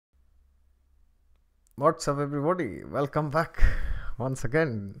What's up, everybody? Welcome back once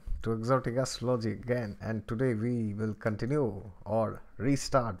again to Exotic Astrology again, and today we will continue or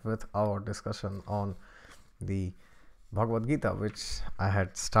restart with our discussion on the Bhagavad Gita, which I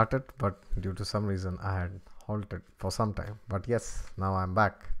had started, but due to some reason I had halted for some time. But yes, now I'm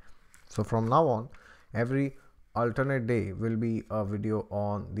back. So from now on, every alternate day will be a video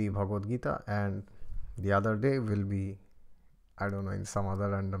on the Bhagavad Gita, and the other day will be, I don't know, in some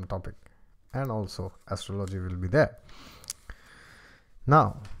other random topic. And also astrology will be there.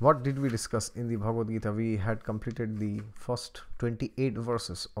 Now, what did we discuss in the Bhagavad Gita? We had completed the first 28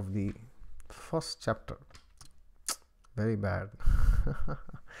 verses of the first chapter. Very bad.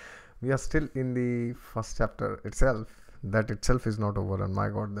 We are still in the first chapter itself. That itself is not over, and my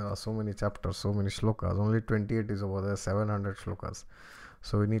god, there are so many chapters, so many shlokas. Only 28 is over. There are 700 shlokas,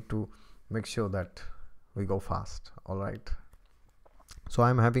 so we need to make sure that we go fast. All right, so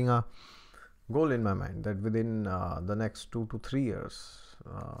I'm having a goal in my mind that within the next 2 to 3 years,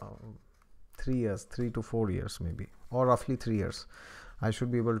 3 to 4 years maybe, or roughly 3 years, I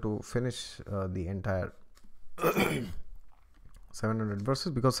should be able to finish the entire 700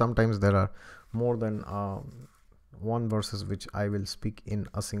 verses, because sometimes there are more than one verses which I will speak in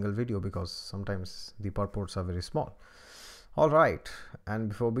a single video, because sometimes the purports are very small. All right, and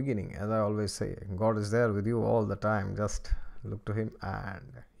before beginning, as I always say, God is there with you all the time. Just look to him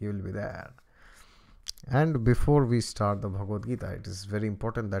and he will be there. And before we start the Bhagavad Gita, it is very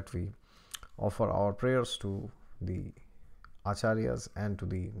important that we offer our prayers to the acharyas and to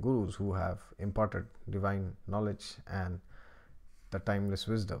the gurus who have imparted divine knowledge and the timeless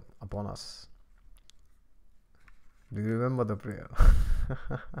wisdom upon us. Do you remember the prayer?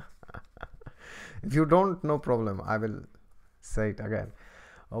 If you don't, no problem, I will say it again.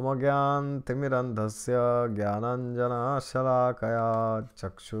 Om Agyan Timirandhasya Gyananjana Shalakaya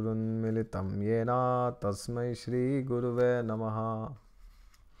Chakshurunmilitam Yena Tasmai Shri Guruve Namaha.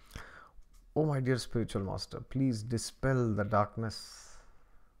 Oh my dear spiritual master, please dispel the darkness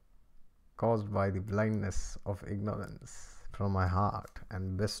caused by the blindness of ignorance from my heart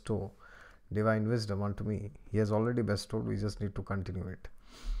and bestow divine wisdom unto me. He has already bestowed, we just need to continue it.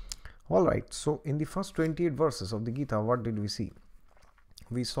 Alright, so in the first 28 verses of the Gita, what did we see?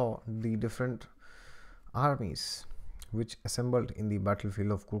 We saw the different armies which assembled in the battlefield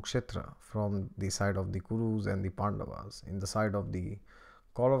of Kurukshetra from the side of the Kurus and the Pandavas. In the side of the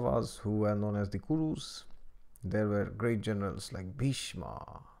Kauravas, who were known as the Kurus, there were great generals like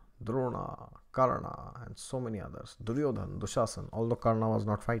Bhishma, Drona, Karna, and so many others. Duryodhan, Dushasan, although Karna was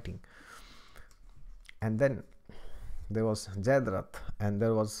not fighting. And then there was Jayadratha, and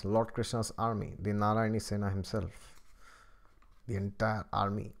there was Lord Krishna's army, the Narayani Sena himself. The entire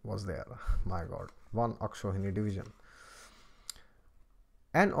army was there. My god, one Akshohini division.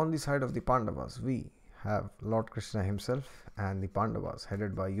 And on the side of the Pandavas, we have Lord Krishna himself and the Pandavas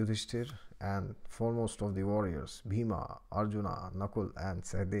headed by Yudhishthir, and foremost of the warriors, Bhima, Arjuna, Nakul and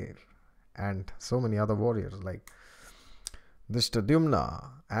Sahadev, and so many other warriors like Drishtadyumna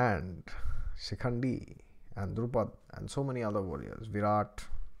and Shikhandi and Drupad and so many other warriors, Virat.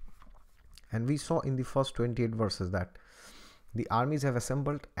 And we saw in the first 28 verses that the armies have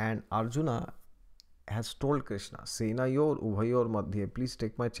assembled, and Arjuna has told Krishna, Senayor Ubhayor Madhye, please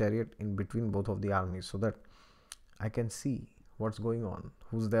take my chariot in between both of the armies so that I can see what's going on,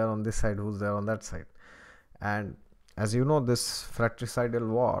 who's there on this side, who's there on that side. And as you know, this fratricidal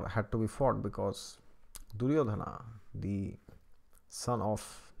war had to be fought because Duryodhana, the son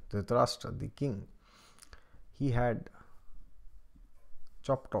of Dhritarashtra, the king, he had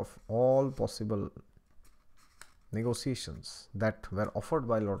chopped off all possible negotiations that were offered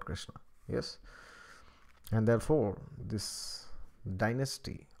by Lord Krishna. Yes, and therefore this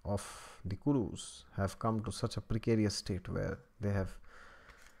dynasty of the Kurus have come to such a precarious state where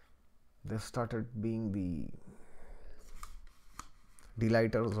they've started being the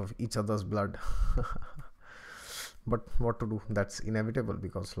delighters of each other's blood. But what to do? That's inevitable,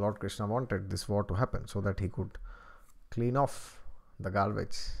 because Lord Krishna wanted this war to happen so that he could clean off the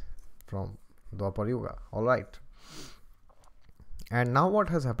garbage from Dwapar Yuga. All right. And now what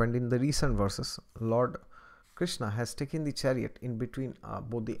has happened in the recent verses, Lord Krishna has taken the chariot in between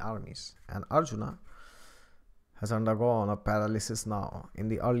both the armies, and Arjuna has undergone a paralysis now. In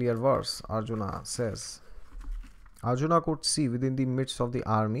the earlier verse, Arjuna says, Arjuna could see within the midst of the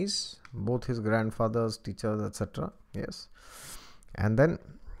armies both his grandfathers, teachers, etc. Yes. And then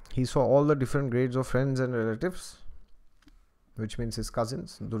he saw all the different grades of friends and relatives, which means his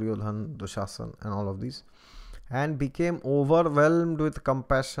cousins, Duryodhan, Dushasan and all of these, and became overwhelmed with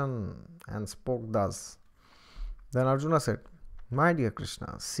compassion and spoke thus. Then Arjuna said, My dear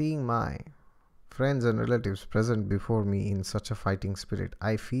Krishna, seeing my friends and relatives present before me in such a fighting spirit.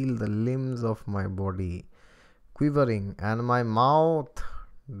 I feel the limbs of my body quivering and my mouth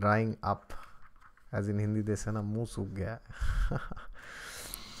drying up. As in Hindi they say na muh sukh gaya.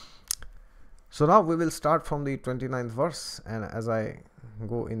 So now we will start from the 29th verse, and as I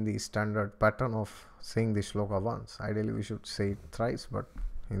go in the standard pattern of saying the shloka once, ideally we should say it thrice, but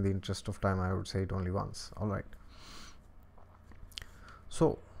in the interest of time I would say it only once. Alright.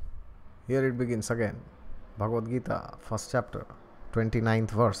 So here it begins again. Bhagavad Gita, first chapter,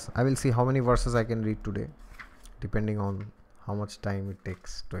 29th verse. I will see how many verses I can read today, depending on how much time it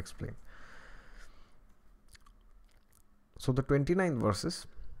takes to explain. So the 29th verse is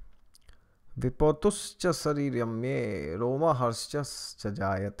Vipotuscha sariryam me roma harshascha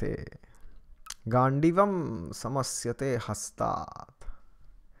jayate gandivam samasyate hastat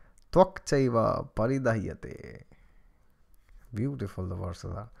tvak chaiva paridahyate. Beautiful the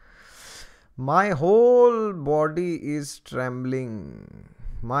verses are. My whole body is trembling.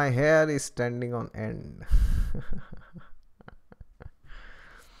 My hair is standing on end.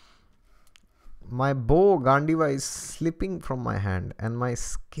 My bow Gandiva is slipping from my hand and my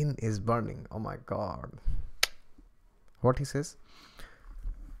skin is burning. Oh my God. What he says?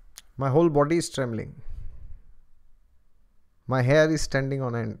 My whole body is trembling. My hair is standing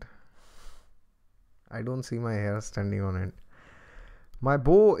on end. I don't see my hair standing on end. My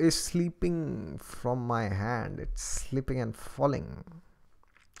bow is slipping from my hand. It's slipping and falling.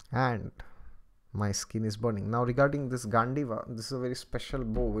 And my skin is burning. Now regarding this Gandiva, this is a very special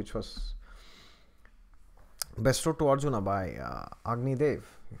bow which was bestowed to Arjuna by Agnidev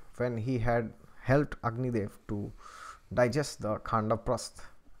when he had helped Agnidev to digest the Khanda Prasth.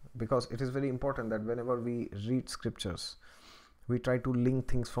 Because it is very important that whenever we read scriptures, we try to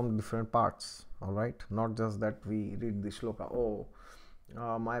link things from different parts. Alright, not just that we read the shloka,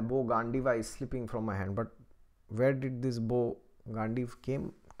 my bow Gandiva is slipping from my hand, but where did this bow Gandiv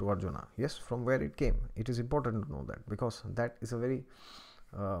came to Arjuna? Yes, from where it came. It is important to know that, because that is a very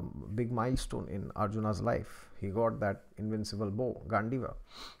big milestone in Arjuna's life. He got that invincible bow Gandiva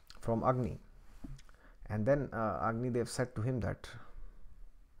from Agni, and then Agni Dev said to him that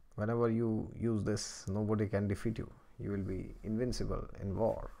whenever you use this, nobody can defeat you. You will be invincible in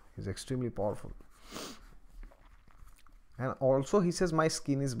war. He's extremely powerful. And also he says my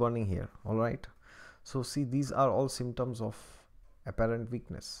skin is burning here. Alright, so see, these are all symptoms of apparent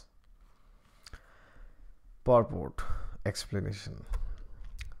weakness. Purport, explanation.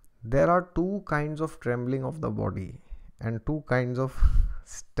 There are two kinds of trembling of the body and two kinds of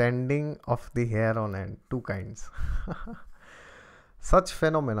standing of the hair on end. Two kinds. Such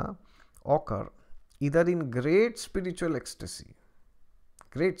phenomena occur either in great spiritual ecstasy,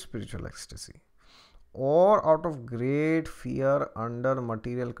 or out of great fear under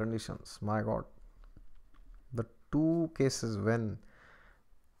material conditions. My God, the two cases when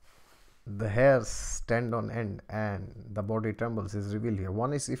the hairs stand on end and the body trembles is revealed here.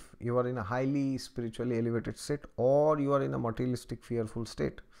 One is if you are in a highly spiritually elevated state, or you are in a materialistic fearful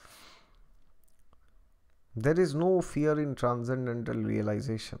state. There is no fear in transcendental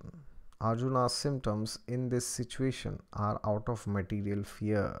realization. Arjuna's symptoms in this situation are out of material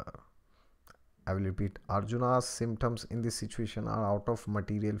fear. I will repeat, Arjuna's symptoms in this situation are out of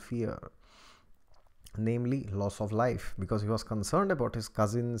material fear, namely loss of life, because he was concerned about his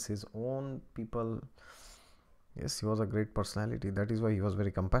cousins, his own people. Yes, he was a great personality. That is why he was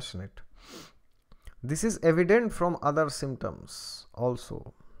very compassionate. This is evident from other symptoms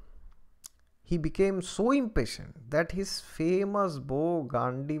also. He became so impatient that his famous bow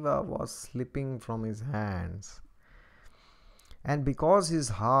Gandiva was slipping from his hands. And because his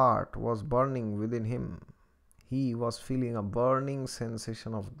heart was burning within him, he was feeling a burning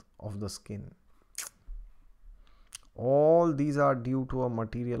sensation of the skin. All these are due to a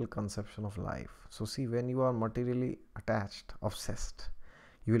material conception of life. So see, when you are materially attached, obsessed,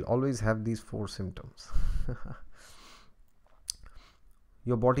 you will always have these four symptoms.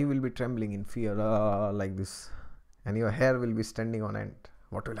 Your body will be trembling in fear like this, and your hair will be standing on end.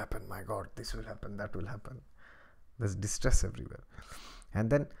 What will happen? My God, this will happen, that will happen. There's distress everywhere. And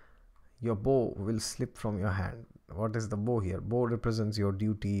then your bow will slip from your hand. What is the bow here? Bow represents your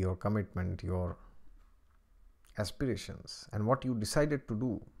duty, your commitment, your aspirations, and what you decided to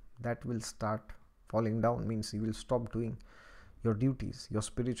do, that will start falling down. Means you will stop doing your duties, your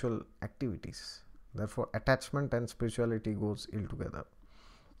spiritual activities. Therefore, attachment and spirituality goes ill together.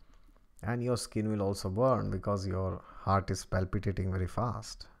 And your skin will also burn because your heart is palpitating very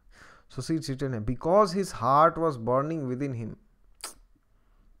fast. So see, it's written here, because his heart was burning within him,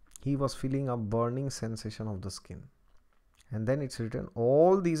 he was feeling a burning sensation of the skin. And then it's written,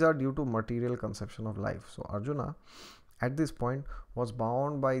 all these are due to material conception of life. So Arjuna at this point was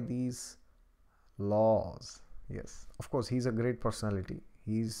bound by these laws. Yes, of course, he's a great personality.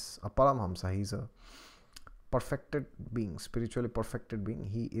 He's a Paramhamsa. He's a perfected being, spiritually perfected being.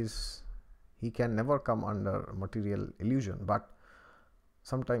 He can never come under material illusion, but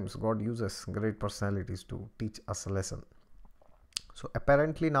sometimes God uses great personalities to teach us a lesson. So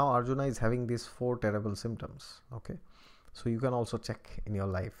apparently now Arjuna is having these 4 terrible symptoms. Okay, so you can also check in your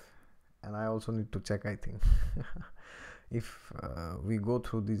life, and I also need to check, I think. If we go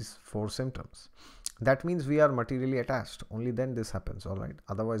through these 4 symptoms, that means we are materially attached. Only then this happens, all right?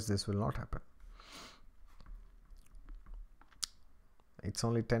 Otherwise this will not happen. It's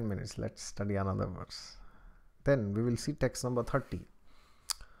only 10 minutes. Let's study another verse. Then we will see text number 30.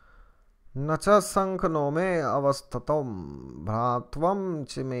 Nacha sankhno me avastatam bhratvam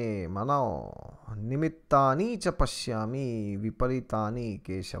chime mano nimittani cha pashyami viparitani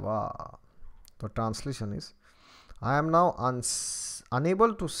keshava. The translation is, I am now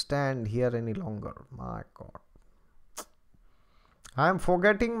unable to stand here any longer. My God. I am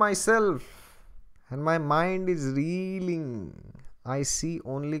forgetting myself and my mind is reeling. I see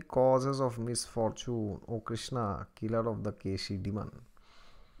only causes of misfortune, O Krishna, killer of the Keshi demon.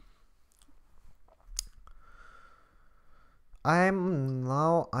 I am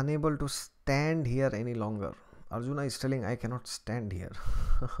now unable to stand here any longer. Arjuna is telling, I cannot stand here.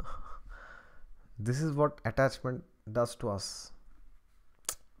 This is what attachment does to us.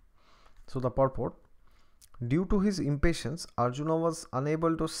 So the purport, due to his impatience, Arjuna was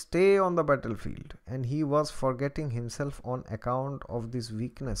unable to stay on the battlefield, and he was forgetting himself on account of this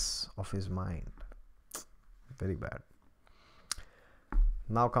weakness of his mind. Very bad.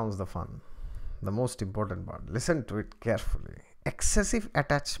 Now comes the fun, the most important part. Listen to it carefully. Excessive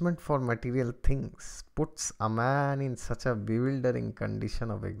attachment for material things puts a man in such a bewildering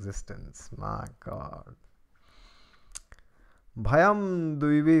condition of existence. My God. Bhayam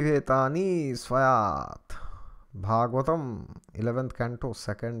duivivetani swayat. Bhagavatam, 11th canto,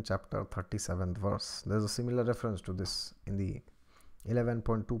 2nd chapter, 37th verse. There is a similar reference to this in the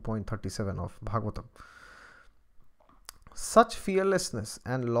 11.2.37 of Bhagavatam. Such fearlessness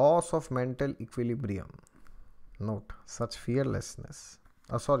and loss of mental equilibrium. Note, such fearlessness,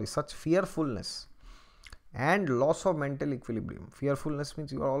 such fearfulness and loss of mental equilibrium. Fearfulness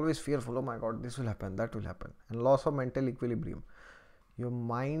means you are always fearful. Oh my God, this will happen, that will happen. And loss of mental equilibrium. Your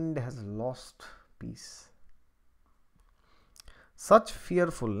mind has lost peace. Such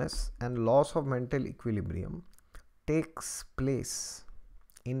fearfulness and loss of mental equilibrium takes place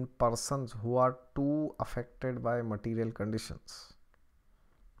in persons who are too affected by material conditions,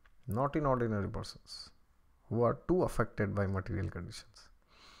 not in ordinary persons who are too affected by material conditions.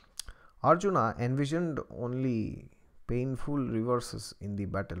 Arjuna envisioned only painful reverses in the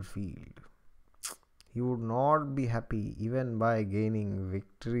battlefield. He would not be happy even by gaining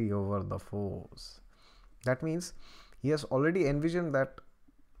victory over the foes. That means he has already envisioned that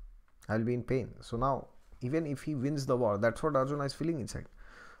I'll be in pain. So now, even if he wins the war, that's what Arjuna is feeling inside.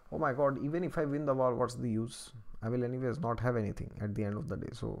 Oh my God, even if I win the war, what's the use? I will anyways not have anything at the end of the day.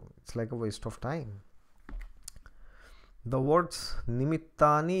 So it's like a waste of time. The words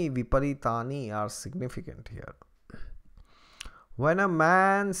nimittani viparitani are significant here. When a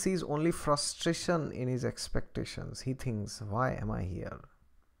man sees only frustration in his expectations, he thinks, why am I here?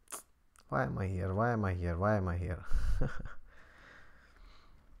 Why am I here? Why am I here? Why am I here?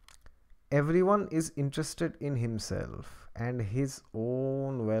 Everyone is interested in himself and his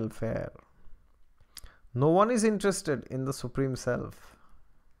own welfare. No one is interested in the Supreme Self.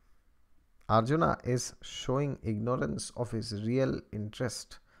 Arjuna is showing ignorance of his real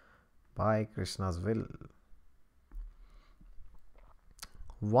interest by Krishna's will.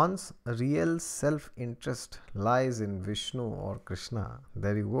 One's real self-interest lies in Vishnu or Krishna.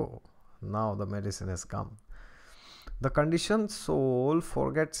 There you go. Now the medicine has come. The conditioned soul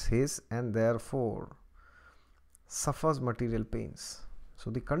forgets his and therefore suffers material pains.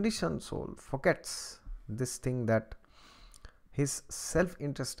 So the conditioned soul forgets this thing, that his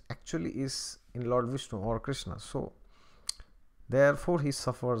self-interest actually is in Lord Vishnu or Krishna. So therefore he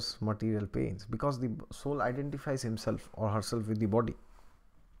suffers material pains because the soul identifies himself or herself with the body.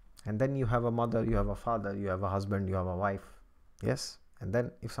 And then you have a mother, you have a father, you have a husband, you have a wife. Yes. And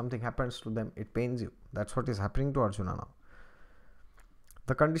then if something happens to them, it pains you. That's what is happening to Arjuna now.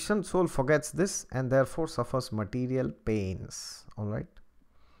 The conditioned soul forgets this and therefore suffers material pains. Alright.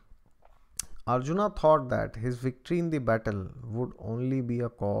 Arjuna thought that his victory in the battle would only be a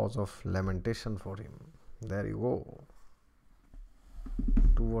cause of lamentation for him. There you go.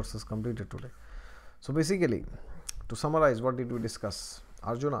 2 verses completed today. So basically, to summarize, what did we discuss?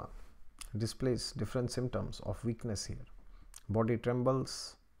 Arjuna displays different symptoms of weakness here. Body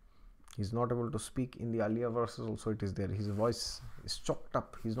trembles. He's not able to speak. In the earlier verses also it is there. His voice is choked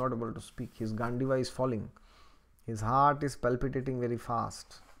up. He's not able to speak. His Gandiva is falling. His heart is palpitating very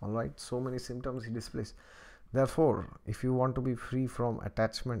fast. Alright, so many symptoms he displays. Therefore, if you want to be free from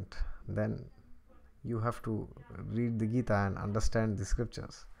attachment, then you have to read the Gita and understand the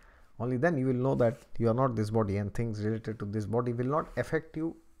scriptures. Only then you will know that you are not this body, and things related to this body will not affect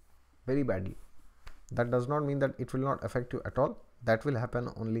you very badly. That does not mean that it will not affect you at all. That will happen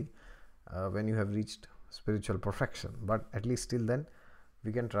only when you have reached spiritual perfection. But at least till then,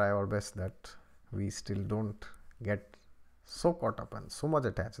 we can try our best that we still don't get so caught up and so much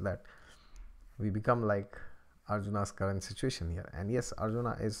attached that we become like Arjuna's current situation here. And yes,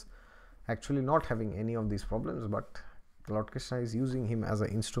 Arjuna is actually not having any of these problems, but Lord Krishna is using him as an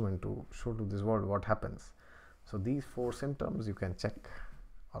instrument to show to this world what happens. So these 4 symptoms you can check.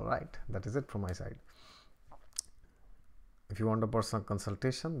 Alright, that is it from my side. If you want a personal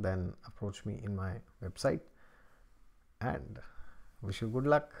consultation, then approach me in my website, and wish you good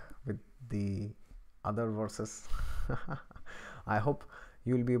luck with the other verses. I hope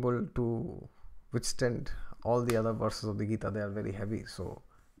you will be able to withstand all the other verses of the Gita. They are very heavy, so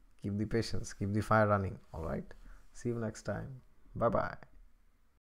keep the patience, keep the fire running. Alright, see you next time. Bye bye.